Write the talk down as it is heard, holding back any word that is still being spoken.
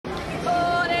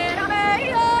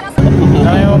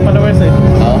Ayaw mo followers eh.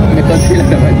 Oo, may konti lang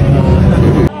naman.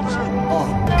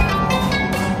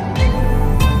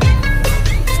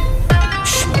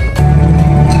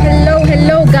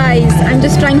 Hello guys, I'm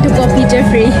just trying to copy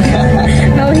Jeffrey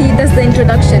how he does the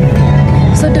introduction.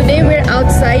 So today we're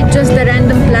outside, just the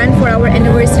random plan for our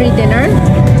anniversary dinner.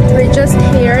 We're just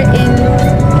here in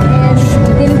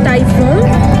Din Tai Fung.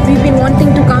 We've been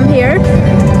wanting to come here.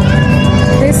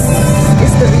 This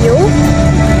is the view.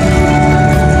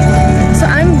 So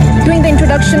I'm doing the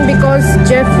introduction because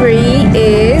Jeffrey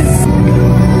is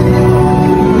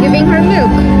giving her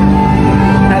milk.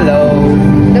 Hello.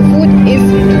 The food is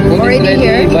already ready,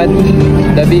 here. But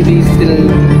the baby is still...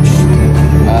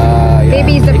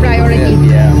 baby is the priority.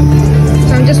 Yeah.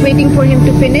 So I'm just waiting for him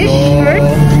to finish her.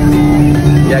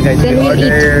 Yeah guys, Then we we'll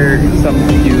order some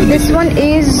cute. This one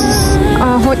is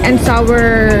hot and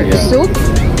sour soup.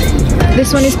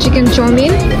 This one is chicken chow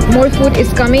mein. More food is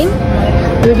coming.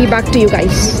 We'll be back to you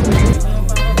guys.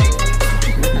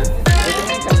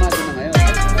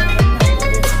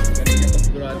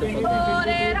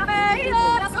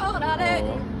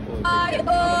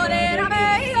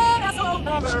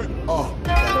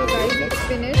 So guys, it's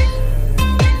finished.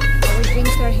 Our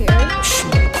drinks are here.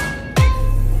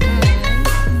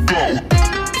 And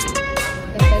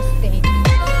the best thing,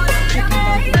 chicken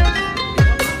dumplings.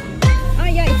 Ah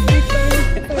yeah, it's beef,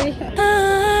 sorry.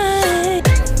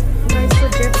 Guys, so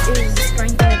Jeff is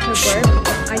trying to make her burp,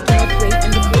 but I cannot wait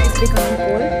and the food is becoming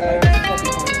cold.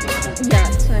 Yeah,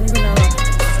 so I'm gonna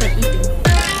start eating.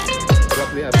 What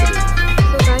we have to do?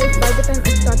 So guys, by the time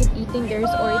I started eating, there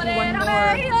is already one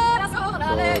more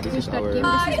This is that our... came.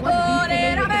 This is what beef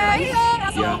fillet with rice.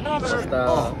 Yeah, basta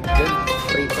then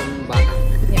straight from baka.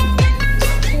 Yeah.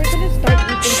 So we're gonna start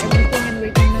eating everything and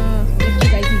we're gonna let you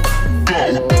guys know.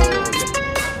 So,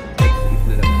 let's eat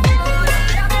na lang.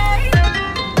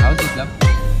 How's it, love?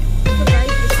 So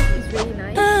guys, this soup is really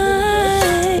nice. Really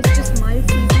good. It's just mild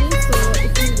seasoning, so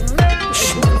if you want to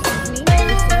adjust the seasoning, there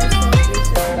is soy sauce, there's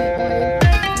sesame oil.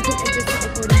 You can adjust it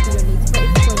according to your needs, but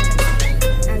it's so nice.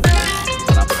 As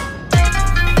Sarap.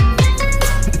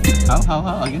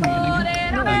 How? Again.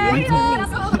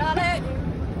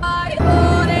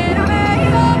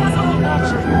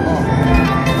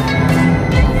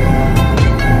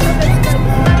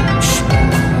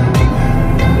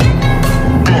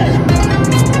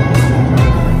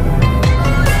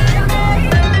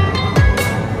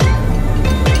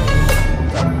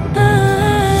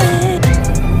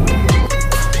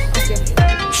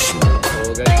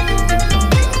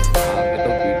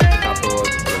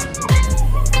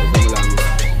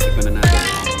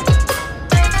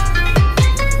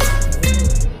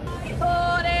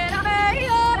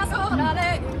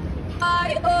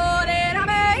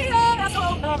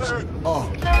 no,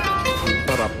 it's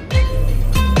sarap.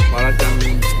 Para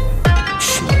siyang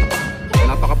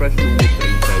napaka-fresh yung meat sa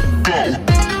inside.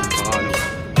 Saka ano,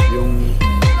 yung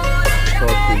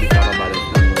sauce hindi kakabalance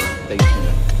ng taste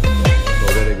nila. So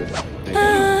very good.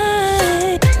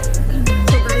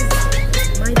 So guys,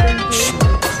 my turn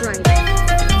to try.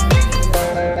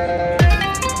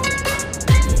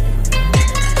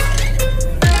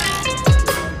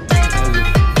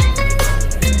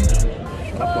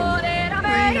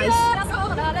 Very nice.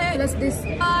 Plus this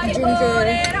ginger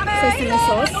sesame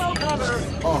sauce.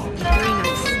 Very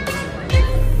nice.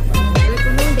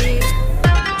 Recommend it.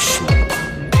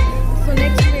 So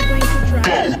next we're going to try.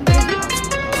 What is it?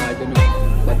 I don't know,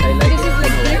 but I like This it. is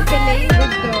like beef fillet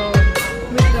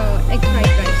with the egg fried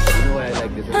rice. You know why I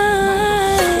like this one?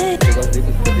 Because this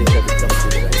is the dish that it comes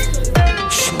with, right?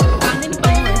 Kanin pa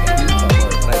more.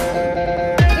 Try this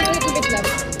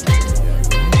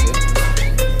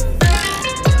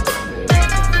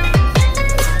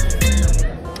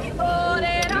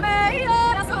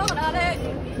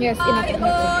Just a little bit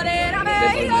love.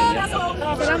 Yes, enough.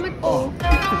 Salamat po.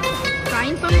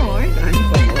 Kain pa more.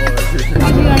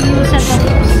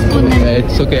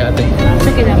 It's okay, ate. It's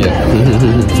okay lang.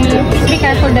 Yeah. Be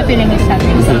careful the filling is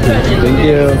starting. Thank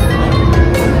you.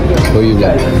 For you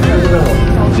guys.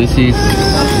 This is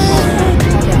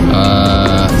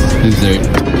dessert.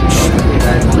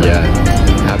 Yeah.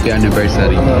 Happy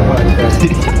anniversary.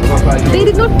 They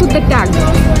did not put the tag.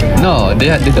 No, they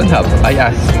don't have. I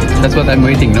asked. That's what I'm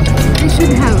waiting, no? They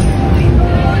should have.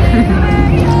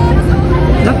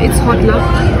 Love, it's hot, love.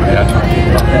 Yeah.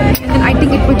 And then I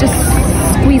think it will just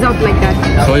squeeze out like that.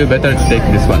 So you better take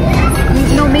this one.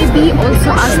 No, maybe also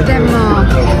ask them.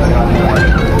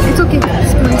 It's okay.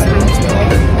 It's fine. It's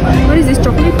fine. What is this,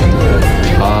 chocolate?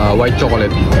 White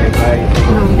chocolate. No.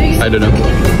 I don't know.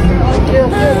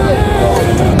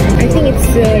 I think it's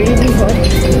really hot.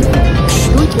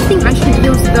 Don't you think I should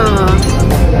use the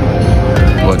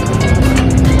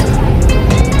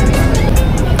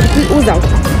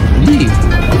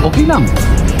Hindi. Okay lang.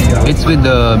 It's with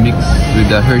the mix with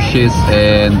the Hershey's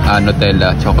and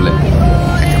Nutella chocolate.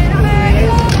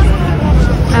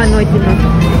 No, it did not.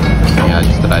 Yeah,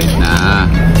 just try it na.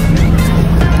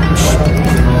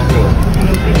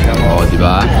 Oh, di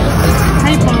ba?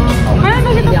 Hi po. Parang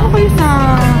nakita ko kayo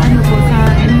sa, ano po, sa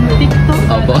TikTok.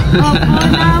 Opo. Opo,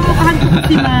 namukhaan ko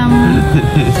si ma'am.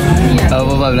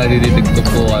 Opo, ma'am. Nagtitiktok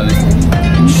po kami.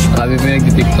 Kami may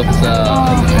nagtitiktok sa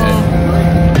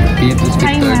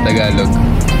Kulit Tagalog.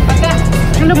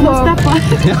 Ano po? Kumusta po?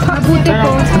 Mabuti po.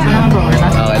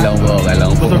 Okay lang po, okay lang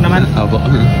po. Busog naman? Opo.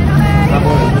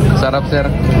 Sarap, sir.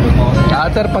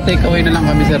 Sir, pa-take away na lang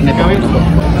kami, sir. Nito.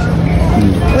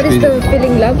 What is the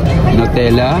filling, love?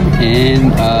 Nutella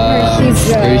and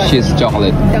Hershey's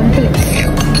chocolate. Dumplings.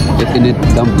 Get in it,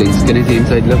 dumplings. Can I see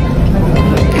inside, love?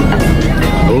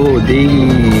 Oh,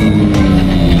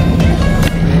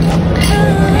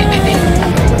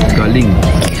 galing.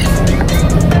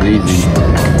 Amazing.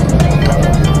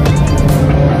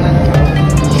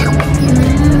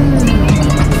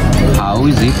 How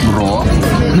is it, bro?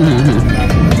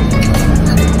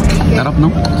 Sarap, no?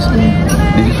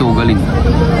 This is so galing.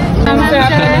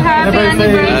 Happy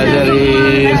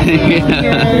anniversary.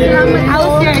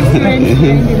 How's your experience?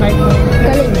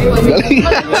 Galing.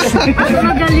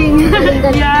 Magaling.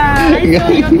 Yeah, I saw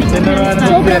you TikTok.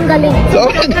 Sobrang galing.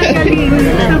 Galing.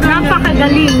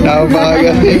 Napakagaling.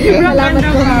 Salamat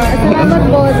po. Salamat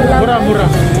po. Salamat.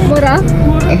 Mura?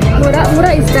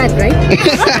 Mura is that, right?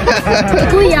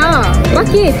 Kuya,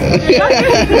 bakit?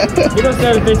 Because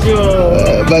I'll fetch you.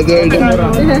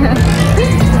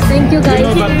 Thank you guys.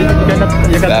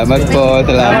 Salamat po.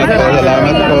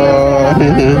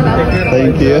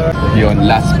 Thank you. Yun,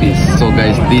 last piece. So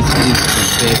guys, this is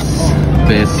the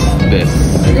best.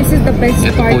 This is the best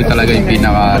Ito part po of talaga yung the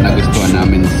dinner. pinaka nagustuhan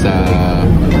namin sa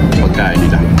pagkain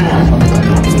nila.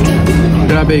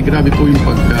 Grabe po yung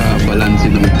pagka-balance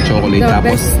ng chocolate. The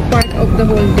Tapos, best part of the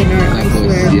whole dinner, I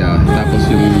swear. tapos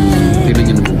yung, tignan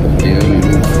nyo naman po.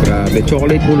 Grabe,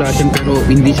 chocolate po lahat yan pero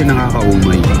hindi siya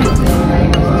nakakaumay.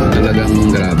 Talagang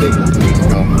grabe.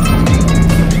 Oh.